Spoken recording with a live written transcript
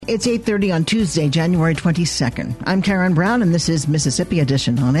It's 8:30 on Tuesday, January 22nd. I'm Karen Brown, and this is Mississippi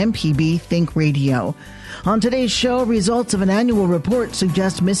Edition on MPB Think Radio. On today's show, results of an annual report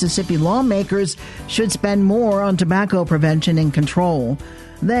suggest Mississippi lawmakers should spend more on tobacco prevention and control.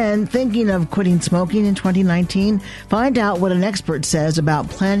 Then, thinking of quitting smoking in 2019, find out what an expert says about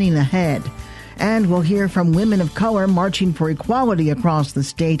planning ahead. And we'll hear from women of color marching for equality across the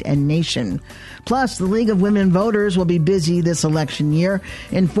state and nation. Plus, the League of Women Voters will be busy this election year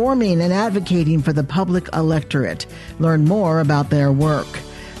informing and advocating for the public electorate. Learn more about their work.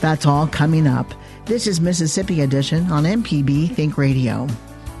 That's all coming up. This is Mississippi Edition on MPB Think Radio.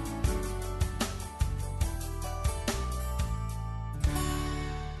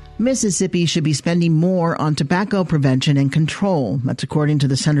 Mississippi should be spending more on tobacco prevention and control. That's according to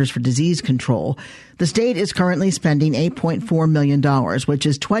the Centers for Disease Control. The state is currently spending $8.4 million, which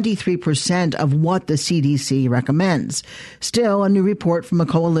is 23% of what the CDC recommends. Still, a new report from a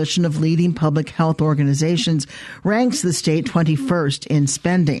coalition of leading public health organizations ranks the state 21st in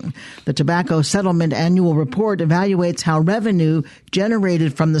spending. The Tobacco Settlement Annual Report evaluates how revenue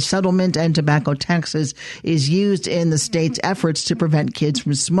generated from the settlement and tobacco taxes is used in the state's efforts to prevent kids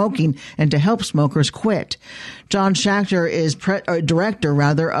from smoking and to help smokers quit. John Schachter is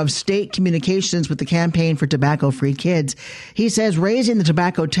director of state communications with the Campaign for Tobacco-Free Kids. He says raising the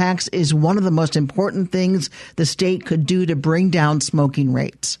tobacco tax is one of the most important things the state could do to bring down smoking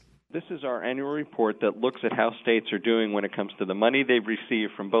rates. This is our annual report that looks at how states are doing when it comes to the money they've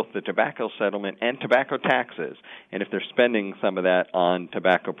received from both the tobacco settlement and tobacco taxes, and if they're spending some of that on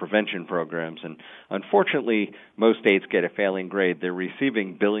tobacco prevention programs. And unfortunately, most states get a failing grade. They're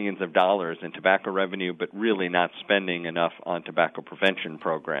receiving billions of dollars in tobacco revenue, but really not spending enough on tobacco prevention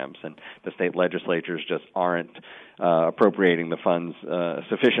programs. And the state legislatures just aren't appropriating the funds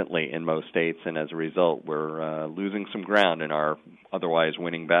sufficiently in most states, and as a result, we're losing some ground in our otherwise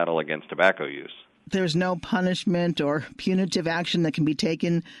winning battle against tobacco use. There's no punishment or punitive action that can be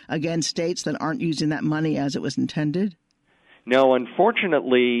taken against states that aren't using that money as it was intended? No,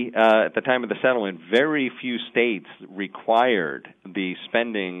 unfortunately, at the time of the settlement, very few states required the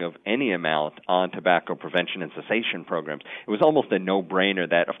spending of any amount on tobacco prevention and cessation programs. It was almost a no-brainer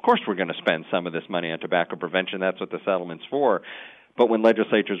that, of course, we're going to spend some of this money on tobacco prevention. That's what the settlement's for. But when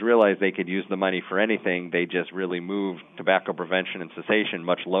legislatures realized they could use the money for anything, they just really moved tobacco prevention and cessation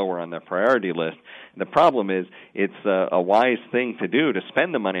much lower on their priority list. And the problem is it's a wise thing to do to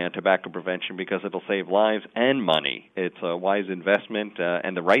spend the money on tobacco prevention because it'll save lives and money. It's a wise investment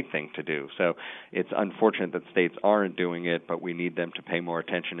and the right thing to do. So it's unfortunate that states aren't doing it, but we need them to pay more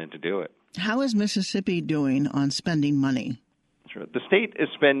attention and to do it. How is Mississippi doing on spending money? Sure. The state is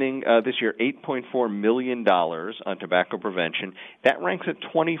spending this year $8.4 million on tobacco prevention. That ranks at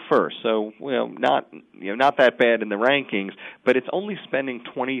 21st, so not that bad in the rankings, but it's only spending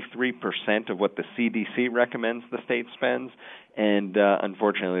 23% of what the CDC recommends the state spends, and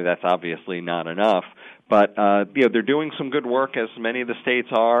unfortunately that's obviously not enough. But they're doing some good work, as many of the states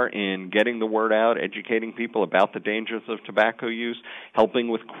are, in getting the word out, educating people about the dangers of tobacco use, helping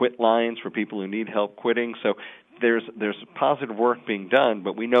with quit lines for people who need help quitting. So there's positive work being done,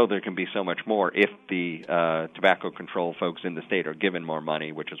 but we know there can be so much more if the tobacco control folks in the state are given more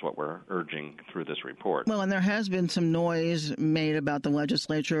money, which is what we're urging through this report. Well, and there has been some noise made about the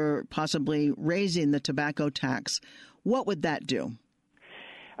legislature possibly raising the tobacco tax. What would that do?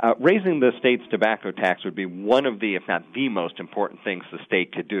 Raising the state's tobacco tax would be one of the, if not the most important things the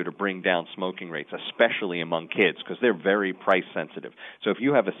state could do to bring down smoking rates, especially among kids, because they're very price sensitive. So if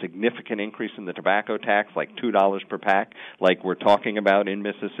you have a significant increase in the tobacco tax, like $2 per pack, like we're talking about in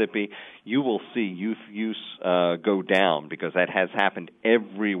Mississippi, you will see youth use go down, because that has happened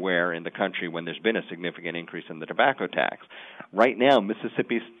everywhere in the country when there's been a significant increase in the tobacco tax. Right now,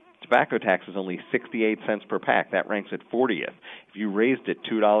 Mississippi's tobacco tax is only 68 cents per pack. That ranks at 40th. If you raised it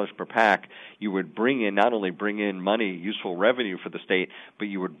 $2 per pack, you would not only bring in money, useful revenue for the state, but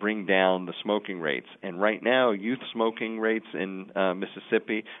you would bring down the smoking rates. And right now, youth smoking rates in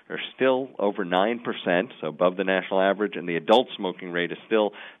Mississippi are still over 9%, so above the national average, and the adult smoking rate is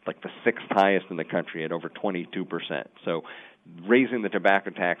still like the sixth highest in the country at over 22%. So raising the tobacco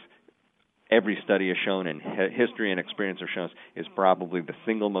tax, every study has shown, and history and experience have shown, is probably the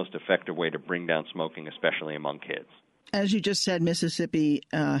single most effective way to bring down smoking, especially among kids. As you just said, Mississippi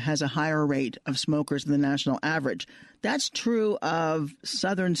has a higher rate of smokers than the national average. That's true of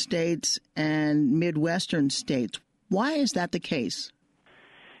southern states and Midwestern states. Why is that the case?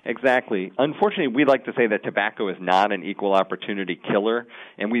 Exactly. Unfortunately, we like to say that tobacco is not an equal opportunity killer,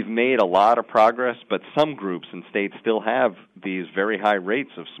 and we've made a lot of progress, but some groups and states still have these very high rates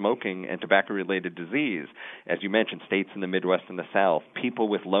of smoking and tobacco-related disease. As you mentioned, states in the Midwest and the South, people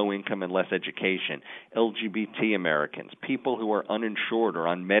with low income and less education, LGBT Americans, people who are uninsured or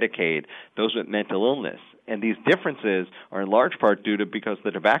on Medicaid, those with mental illness. And these differences are in large part due to because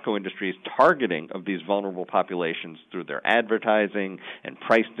the tobacco industry's targeting of these vulnerable populations through their advertising and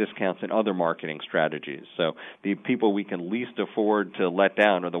price discounts and other marketing strategies. So the people we can least afford to let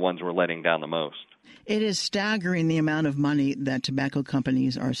down are the ones we're letting down the most. It is staggering the amount of money that tobacco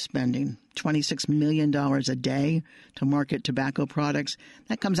companies are spending. $26 million a day to market tobacco products.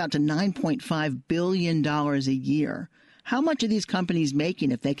 That comes out to $9.5 billion a year. How much are these companies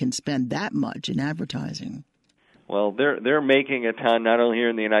making if they can spend that much in advertising? Well, they're making a ton, not only here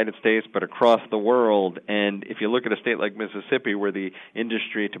in the United States, but across the world. And if you look at a state like Mississippi, where the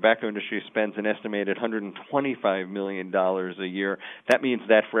tobacco industry spends an estimated $125 million a year, that means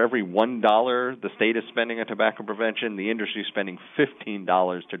that for every $1 the state is spending on tobacco prevention, the industry is spending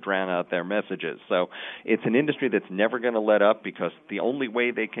 $15 to drown out their messages. So it's an industry that's never going to let up, because the only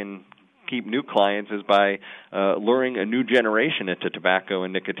way they can keep new clients is by luring a new generation into tobacco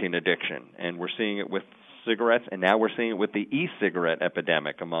and nicotine addiction. And we're seeing it with cigarettes, and now we're seeing it with the e-cigarette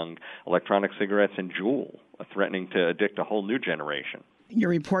epidemic among electronic cigarettes and Juul, threatening to addict a whole new generation. Your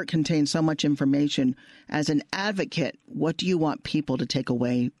report contains so much information. As an advocate, what do you want people to take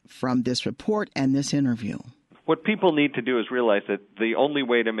away from this report and this interview? What people need to do is realize that the only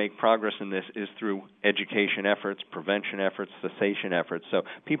way to make progress in this is through education efforts, prevention efforts, cessation efforts. So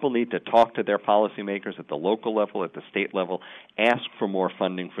people need to talk to their policymakers at the local level, at the state level, ask for more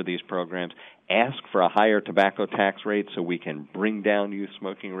funding for these programs, ask for a higher tobacco tax rate so we can bring down youth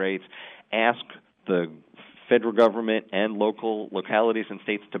smoking rates, ask the federal government and localities and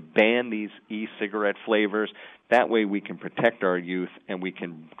states to ban these e-cigarette flavors. That way we can protect our youth and we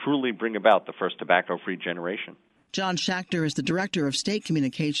can truly bring about the first tobacco-free generation. John Schachter is the Director of State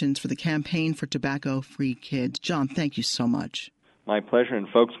Communications for the Campaign for Tobacco-Free Kids. John, thank you so much. My pleasure, and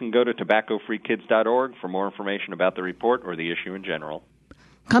folks can go to tobaccofreekids.org for more information about the report or the issue in general.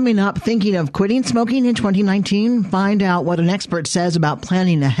 Coming up, thinking of quitting smoking in 2019? Find out what an expert says about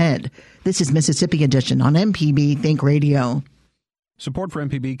planning ahead. This is Mississippi Edition on MPB Think Radio. Support for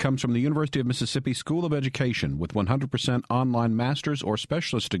MPB comes from the University of Mississippi School of Education, with 100% online master's or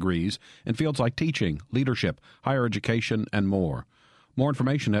specialist degrees in fields like teaching, leadership, higher education, and more. More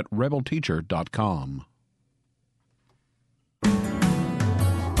information at rebelteacher.com.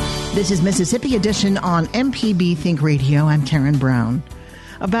 This is Mississippi Edition on MPB Think Radio. I'm Karen Brown.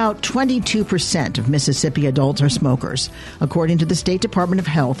 About 22% of Mississippi adults are smokers. According to the State Department of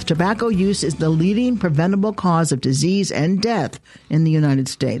Health, tobacco use is the leading preventable cause of disease and death in the United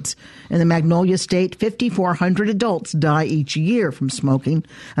States. In the Magnolia State, 5,400 adults die each year from smoking,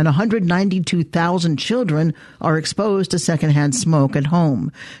 and 192,000 children are exposed to secondhand smoke at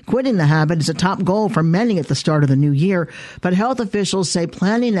home. Quitting the habit is a top goal for many at the start of the new year, but health officials say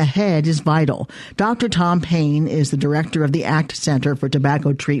planning ahead is vital. Dr. Tom Payne is the director of the ACT Center for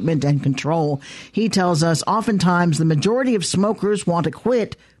Tobacco Treatment and Control. He tells us oftentimes the majority of smokers want to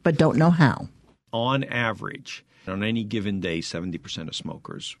quit but don't know how. On average, on any given day, 70% of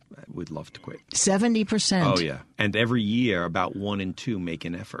smokers would love to quit. 70%? Oh, yeah. And every year, about 1 in 2 make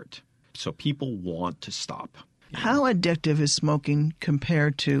an effort. So people want to stop. How addictive is smoking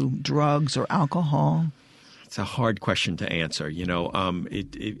compared to drugs or alcohol? It's a hard question to answer.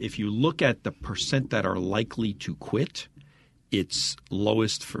 If you look at the percent that are likely to quit, it's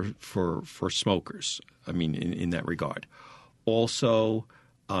lowest for smokers, in that regard. Also,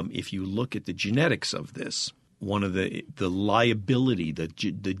 if you look at the genetics of this, one of the liability, the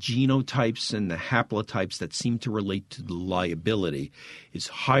genotypes and the haplotypes that seem to relate to the liability is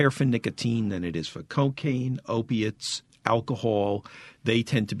higher for nicotine than it is for cocaine, opiates, alcohol. They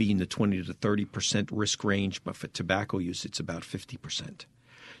tend to be in the 20 to 30% risk range, but for tobacco use, it's about 50%.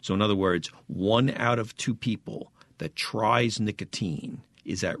 So in other words, 1 out of 2 people that tries nicotine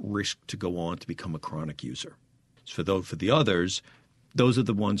is at risk to go on to become a chronic user. For the others, those are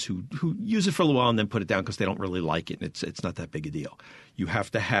the ones who use it for a little while and then put it down because they don't really like it, and it's not that big a deal. You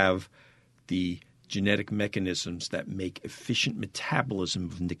have to have the genetic mechanisms that make efficient metabolism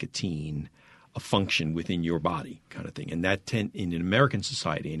of nicotine a function within your body, kind of thing. And that in an American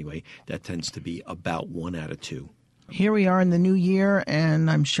society anyway, that tends to be about 1 out of 2. Here we are in the new year, and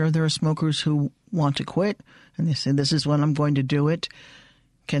I'm sure there are smokers who want to quit, and they say, this is when I'm going to do it.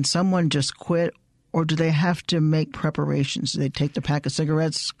 Can someone just quit, or do they have to make preparations? Do they take the pack of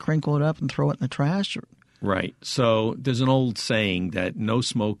cigarettes, crinkle it up, and throw it in the trash? Right. So there's an old saying that no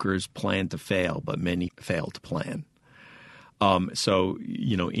smokers plan to fail, but many fail to plan. So,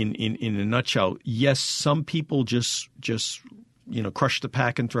 in a nutshell, yes, some people just crush the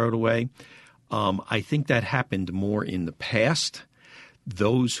pack and throw it away. I think that happened more in the past.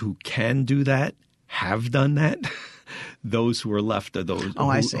 Those who can do that have done that. Those who are left are those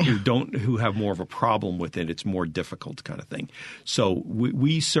who have more of a problem with it. It's more difficult kind of thing. So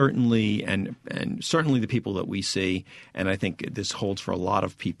we certainly and certainly the people that we see, and I think this holds for a lot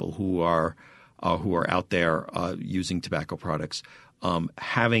of people who are out there using tobacco products,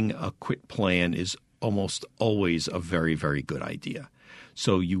 having a quit plan is almost always a very, very good idea.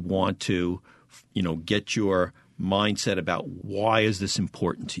 So you want to, get your mindset about why is this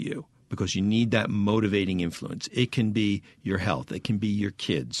important to you, because you need that motivating influence. It can be your health. It can be your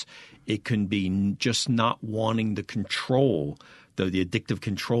kids. It can be just not wanting the control, the addictive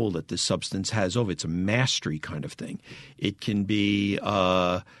control that this substance has over. It's a mastery kind of thing. It can be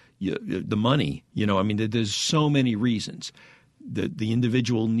the money. There's so many reasons. The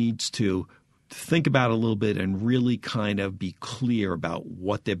individual needs to think about it a little bit and really kind of be clear about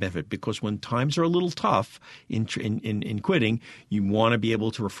what their benefit. Because when times are a little tough in quitting, you want to be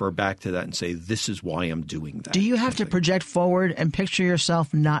able to refer back to that and say, this is why I'm doing that. Do you have to project forward and picture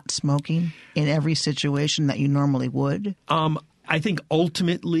yourself not smoking in every situation that you normally would? I think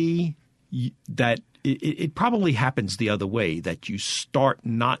ultimately that it probably happens the other way, that you start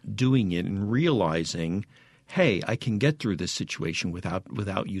not doing it and realizing, hey, I can get through this situation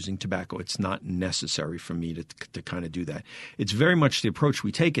without using tobacco. It's not necessary for me to kind of do that. It's very much the approach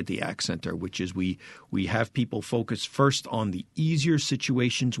we take at the ACT Center, which is we have people focus first on the easier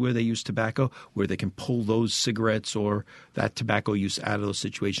situations where they use tobacco, where they can pull those cigarettes or that tobacco use out of those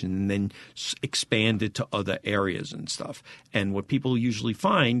situations and then expand it to other areas and stuff. And what people usually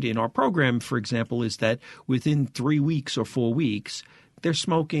find in our program, for example, is that within 3 weeks or 4 weeks, they're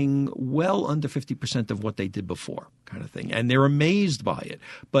smoking well under 50% of what they did before, kind of thing. And they're amazed by it.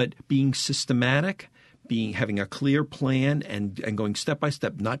 But being systematic, having a clear plan and going step by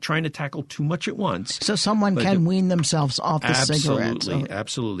step, not trying to tackle too much at once. So someone can wean themselves off the cigarettes.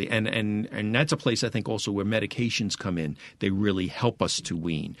 Absolutely. And that's a place I think also where medications come in. They really help us to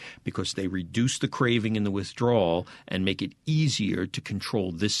wean because they reduce the craving and the withdrawal and make it easier to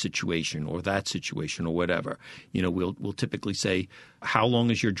control this situation or that situation or whatever. We'll typically say, how long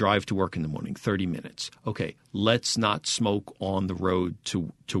is your drive to work in the morning? 30 minutes. Okay, let's not smoke on the road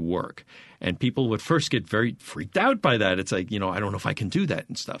to work. And people would first get very freaked out by that. It's like, I don't know if I can do that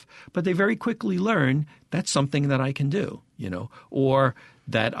and stuff. But they very quickly learn that's something that I can do, or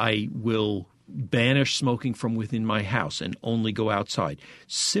that I will banish smoking from within my house and only go outside.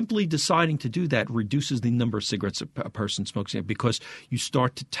 Simply deciding to do that reduces the number of cigarettes a person smokes because you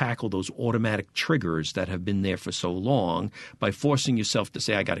start to tackle those automatic triggers that have been there for so long by forcing yourself to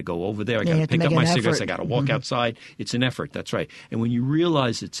say, I got to go over there, I got to pick up my cigarettes, I got to walk outside. It's an effort. That's right. And when you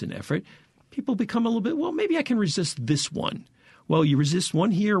realize it's an effort, people become a little bit, well, maybe I can resist this one. Well, you resist one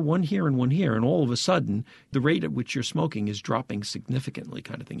here, and one here, and all of a sudden the rate at which you're smoking is dropping significantly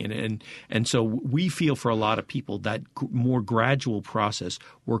kind of thing. And so we feel for a lot of people that more gradual process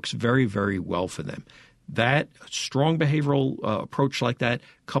works very, very well for them. That strong behavioral approach like that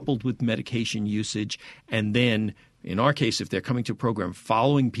coupled with medication usage and then in our case, if they're coming to a program,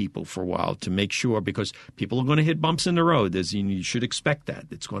 following people for a while to make sure, because people are going to hit bumps in the road. You should expect that.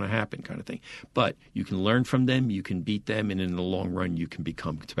 It's going to happen kind of thing. But you can learn from them, you can beat them, and in the long run, you can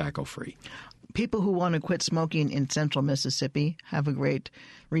become tobacco-free. People who want to quit smoking in central Mississippi have a great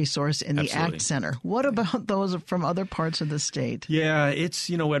resource in the Absolutely. ACT Center. What about those from other parts of the state? Yeah, it's,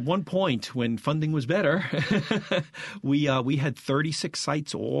 at one point when funding was better, we had 36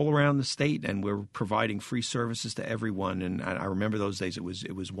 sites all around the state, and we're providing free services to everyone. And I remember those days. It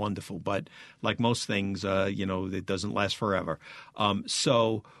was wonderful. But like most things, it doesn't last forever.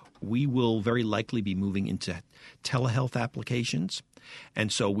 So we will very likely be moving into telehealth applications.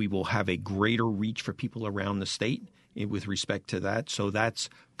 And so we will have a greater reach for people around the state with respect to that. So that's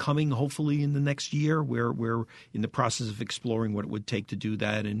coming hopefully in the next year. We're in the process of exploring what it would take to do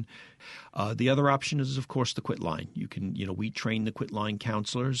that. And the other option is, of course, the quit line. You can, we train the quit line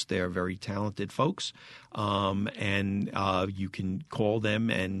counselors. They're very talented folks. And you can call them.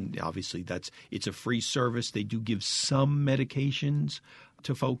 And obviously it's a free service. They do give some medications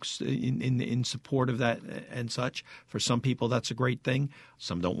to folks in support of that and such. For some people, that's a great thing.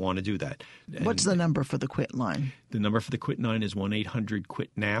 Some don't want to do that. What's the number for the quit line? The number for the quit line is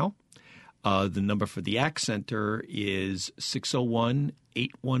 1-800-QUIT-NOW. The number for the ACT Center is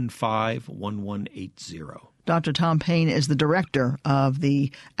 601-815-1180. Dr. Tom Payne is the director of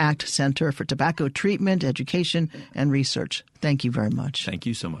the ACT Center for Tobacco Treatment, Education, and Research. Thank you very much. Thank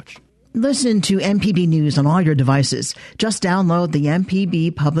you so much. Listen to MPB News on all your devices. Just download the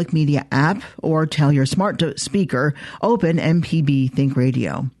MPB Public Media app or tell your smart speaker, open MPB Think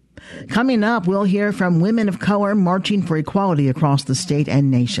Radio. Coming up, we'll hear from women of color marching for equality across the state and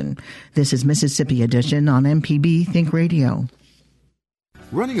nation. This is Mississippi Edition on MPB Think Radio.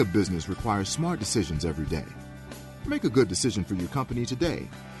 Running a business requires smart decisions every day. Make a good decision for your company today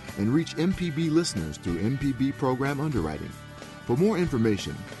and reach MPB listeners through MPB program underwriting. For more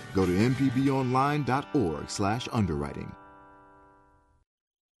information, go to mpbonline.org/underwriting.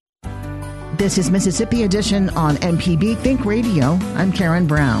 This is Mississippi Edition on MPB Think Radio. I'm Karen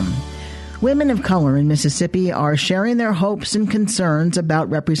Brown. Women of color in Mississippi are sharing their hopes and concerns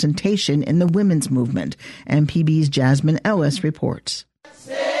about representation in the women's movement. MPB's Jasmine Ellis reports.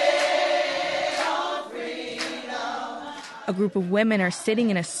 A group of women are sitting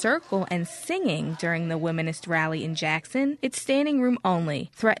in a circle and singing during the Womenist Rally in Jackson. It's standing room only.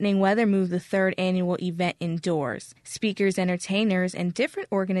 Threatening weather moved the third annual event indoors. Speakers, entertainers, and different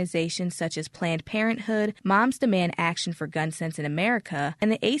organizations such as Planned Parenthood, Moms Demand Action for Gun Sense in America, and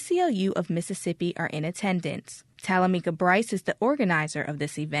the ACLU of Mississippi are in attendance. Talamika Bryce is the organizer of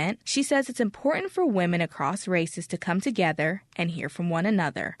this event. She says it's important for women across races to come together and hear from one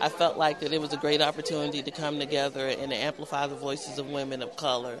another. I felt like that it was a great opportunity to come together and to amplify the voices of women of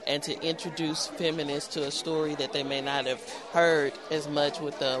color and to introduce feminists to a story that they may not have heard as much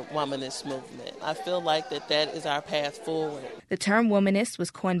with the womanist movement. I feel like that is our path forward. The term womanist was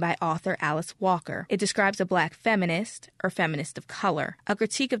coined by author Alice Walker. It describes a black feminist or feminist of color. A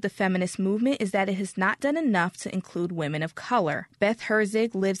critique of the feminist movement is that it has not done enough to include women of color. Beth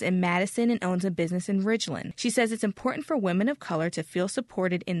Herzig lives in Madison and owns a business in Ridgeland. She says it's important for women of color to feel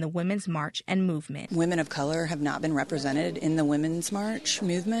supported in the Women's March and movement. Women of color have not been represented in the Women's March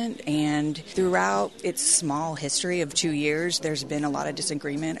movement, and throughout its small history of 2 years, there's been a lot of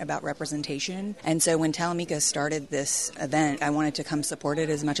disagreement about representation. And so when Talamika started this event, I wanted to come support it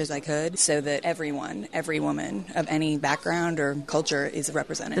as much as I could so that every woman of any background or culture is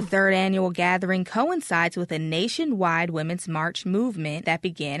represented. The third annual gathering coincides with a nationwide Women's March movement that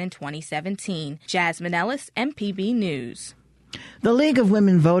began in 2017. Jasmine Ellis, MPB News. The League of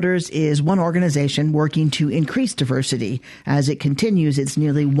Women Voters is one organization working to increase diversity as it continues its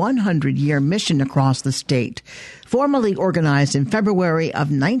nearly 100-year mission across the state. Formally organized in February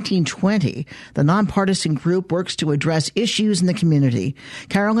of 1920, the nonpartisan group works to address issues in the community.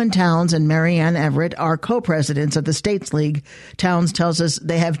 Carolyn Towns and Marianne Everett are co-presidents of the States League. Towns tells us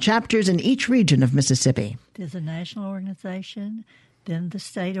they have chapters in each region of Mississippi. There's a national organization, then the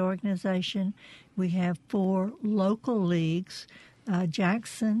state organization. We have 4 local leagues,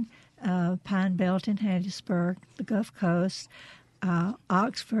 Jackson, Pine Belt and Hattiesburg, the Gulf Coast,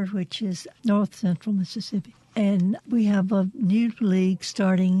 Oxford, which is north central Mississippi. And we have a new league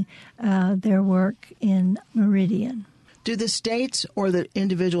starting their work in Meridian. Do the states or the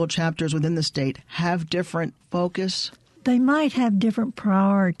individual chapters within the state have different focus? They might have different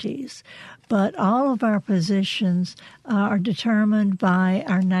priorities, but all of our positions are determined by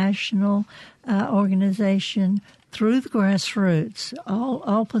our national organization through the grassroots.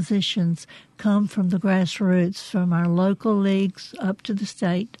 All positions come from the grassroots, from our local leagues up to the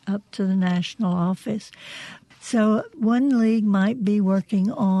state, up to the national office. So one league might be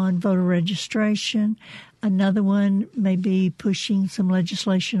working on voter registration. Another one may be pushing some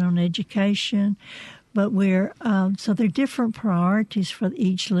legislation on education. But so there are different priorities for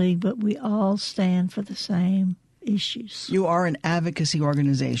each league, but we all stand for the same issues. You are an advocacy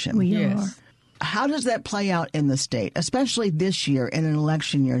organization. We are. How does that play out in the state, especially this year in an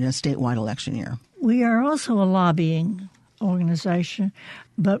election year, in a statewide election year? We are also a lobbying organization,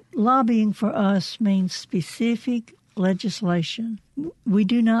 but lobbying for us means specific legislation. We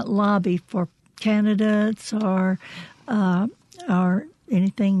do not lobby for candidates or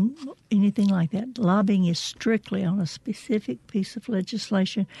anything like that. Lobbying is strictly on a specific piece of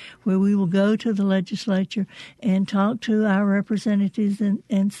legislation where we will go to the legislature and talk to our representatives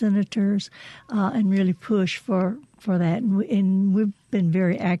and senators and really push for that. And we've been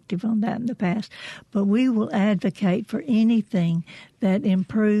very active on that in the past. But we will advocate for anything that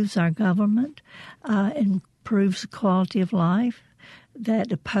improves our government, improves the quality of life,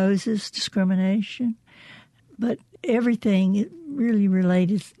 that opposes discrimination. But everything really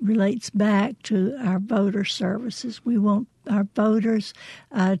relates back to our voter services. We want our voters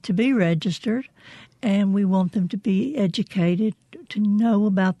to be registered and we want them to be educated, to know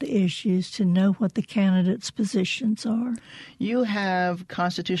about the issues, to know what the candidates' positions are. You have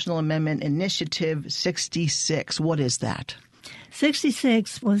Constitutional Amendment Initiative 66. What is that?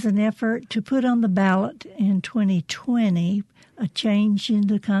 66 was an effort to put on the ballot in 2020 a change in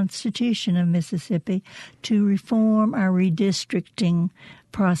the Constitution of Mississippi to reform our redistricting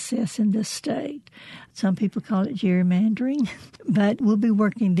process in the state. Some people call it gerrymandering, but we'll be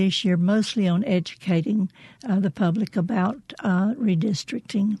working this year mostly on educating the public about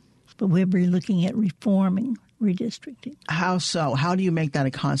redistricting, but we'll be looking at reforming redistricting. How so? How do you make that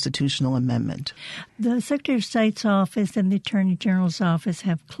a constitutional amendment? The Secretary of State's office and the Attorney General's office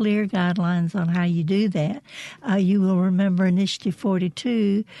have clear guidelines on how you do that. You will remember Initiative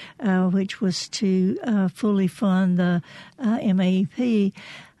 42, which was to fully fund the MAEP.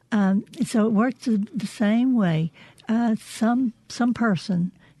 So it works the same way. Some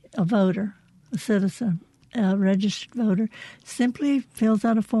person, a voter, a citizen, a registered voter, simply fills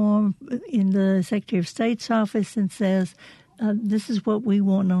out a form in the Secretary of State's office and says, this is what we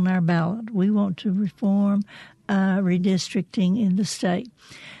want on our ballot. We want to reform redistricting in the state.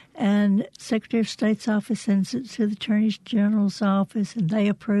 And Secretary of State's office sends it to the Attorney General's office, and they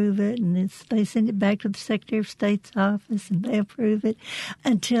approve it, and they send it back to the Secretary of State's office, and they approve it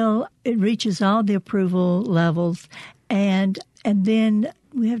until it reaches all the approval levels. And then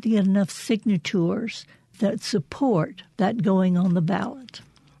we have to get enough signatures that support that going on the ballot.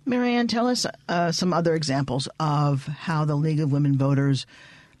 Marianne, tell us some other examples of how the League of Women Voters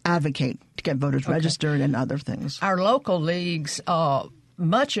advocate to get voters registered and other things. Our local leagues,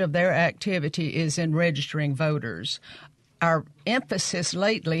 much of their activity is in registering voters. Our emphasis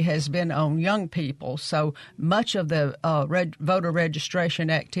lately has been on young people, so much of the voter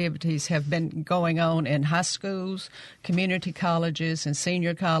registration activities have been going on in high schools, community colleges, and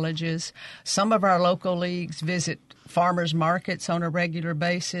senior colleges. Some of our local leagues visit farmers markets on a regular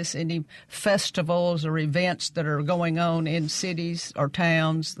basis, any festivals or events that are going on in cities or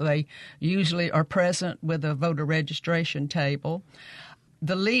towns. They usually are present with a voter registration table.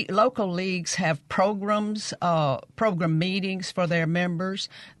 The local leagues have programs, program meetings for their members.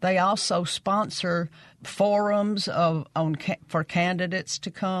 They also sponsor forums for candidates to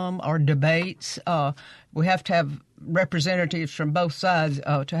come or debates. We have to have representatives from both sides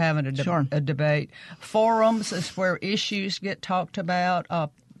to have a debate. Forums is where issues get talked about.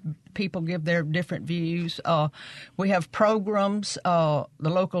 People give their different views. We have programs the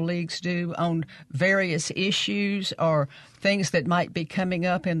local leagues do on various issues or things that might be coming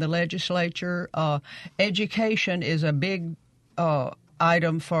up in the legislature. Education is a big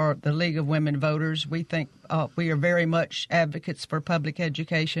item for the League of Women Voters. We think we are very much advocates for public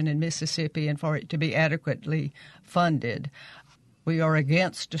education in Mississippi and for it to be adequately funded. We are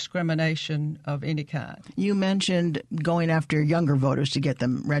against discrimination of any kind. You mentioned going after younger voters to get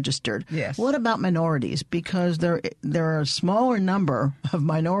them registered. Yes. What about minorities? Because there are a smaller number of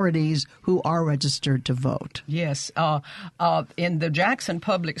minorities who are registered to vote. Yes. In the Jackson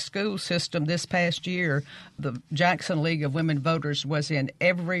public school system this past year, the Jackson League of Women Voters was in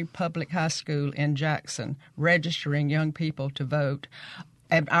every public high school in Jackson registering young people to vote.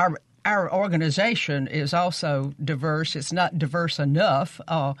 And our organization is also diverse. It's not diverse enough,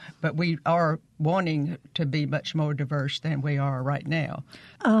 but we are wanting to be much more diverse than we are right now.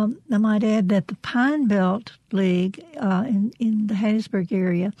 I might add that the Pine Belt League in the Hattiesburg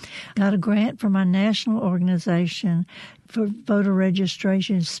area got a grant from our national organization for voter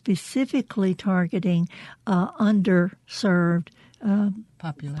registration, specifically targeting underserved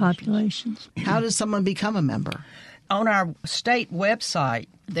populations. How does someone become a member? On our state website,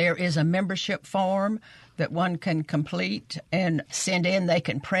 there is a membership form that one can complete and send in. They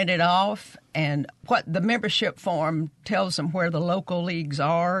can print it off. And what the membership form tells them where the local leagues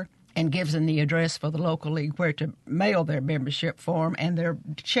are and gives them the address for the local league where to mail their membership form and their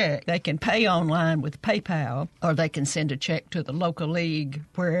check. They can pay online with PayPal, or they can send a check to the local league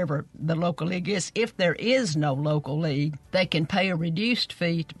wherever the local league is. If there is no local league, they can pay a reduced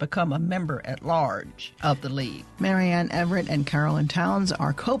fee to become a member at large of the league. Marianne Everett and Carolyn Towns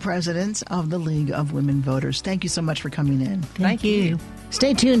are co-presidents of the League of Women Voters. Thank you so much for coming in. Thank you.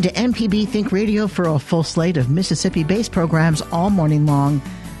 Stay tuned to MPB Think Radio for a full slate of Mississippi-based programs all morning long.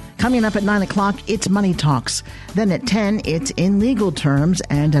 Coming up at 9 o'clock, it's Money Talks. Then at 10, it's In Legal Terms.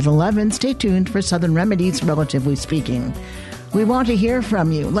 And at 11, stay tuned for Southern Remedies, Relatively Speaking. We want to hear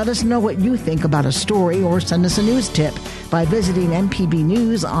from you. Let us know what you think about a story or send us a news tip by visiting MPB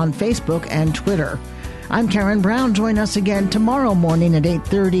News on Facebook and Twitter. I'm Karen Brown. Join us again tomorrow morning at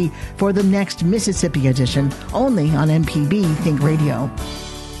 8:30 for the next Mississippi edition, only on MPB Think Radio.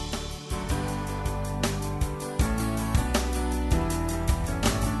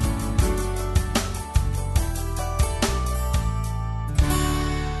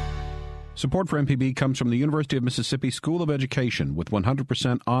 Support for MPB comes from the University of Mississippi School of Education with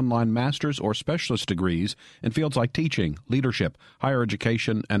 100% online master's or specialist degrees in fields like teaching, leadership, higher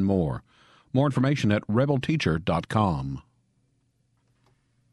education, and more. More information at rebelteacher.com.